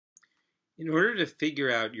In order to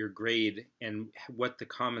figure out your grade and what the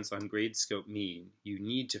comments on Gradescope mean, you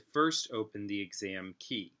need to first open the exam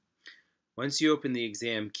key. Once you open the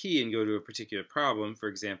exam key and go to a particular problem, for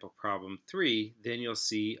example, problem 3, then you'll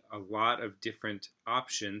see a lot of different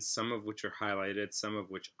options, some of which are highlighted, some of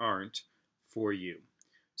which aren't, for you.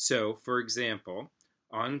 So, for example,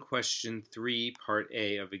 on question 3, part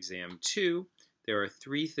A of exam 2, there are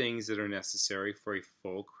 3 things that are necessary for a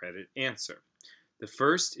full credit answer. The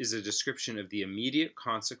first is a description of the immediate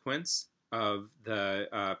consequence of the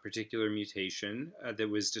particular mutation that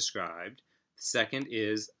was described. The second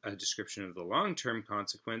is a description of the long-term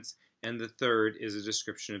consequence, and the third is a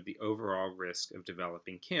description of the overall risk of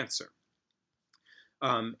developing cancer.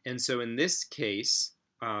 And so in this case,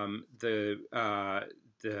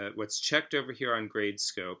 what's checked over here on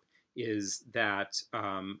Gradescope is that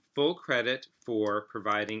full credit for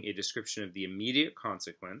providing a description of the immediate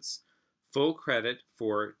consequence, full credit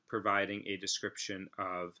for providing a description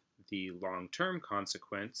of the long-term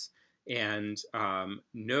consequence, and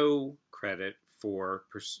no credit for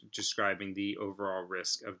describing the overall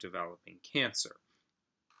risk of developing cancer.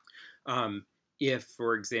 If,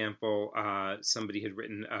 for example, somebody had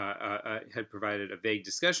written, had provided a vague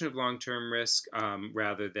discussion of long-term risk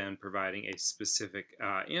rather than providing a specific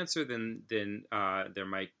answer, then there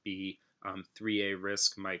might be 3A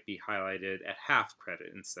risk might be highlighted at half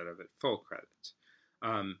credit instead of at full credit.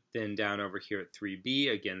 Then down over here at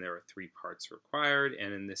 3B, again, there are 3 parts required,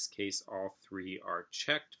 and in this case, all 3 are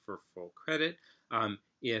checked for full credit.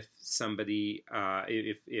 If somebody,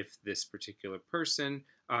 if this particular person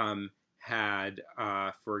had,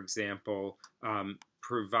 for example,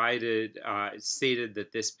 stated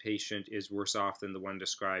that this patient is worse off than the one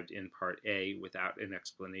described in Part A without an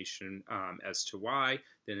explanation as to why,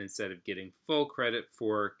 then instead of getting full credit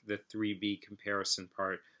for the 3B comparison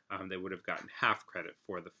part, they would have gotten half credit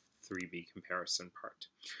for the 3B comparison part.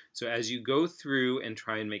 So as you go through and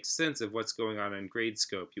try and make sense of what's going on in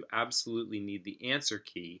Gradescope, you absolutely need the answer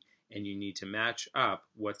key, and you need to match up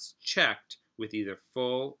what's checked with either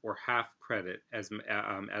full or half credit as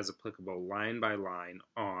applicable line by line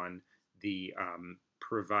on the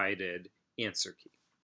provided answer key.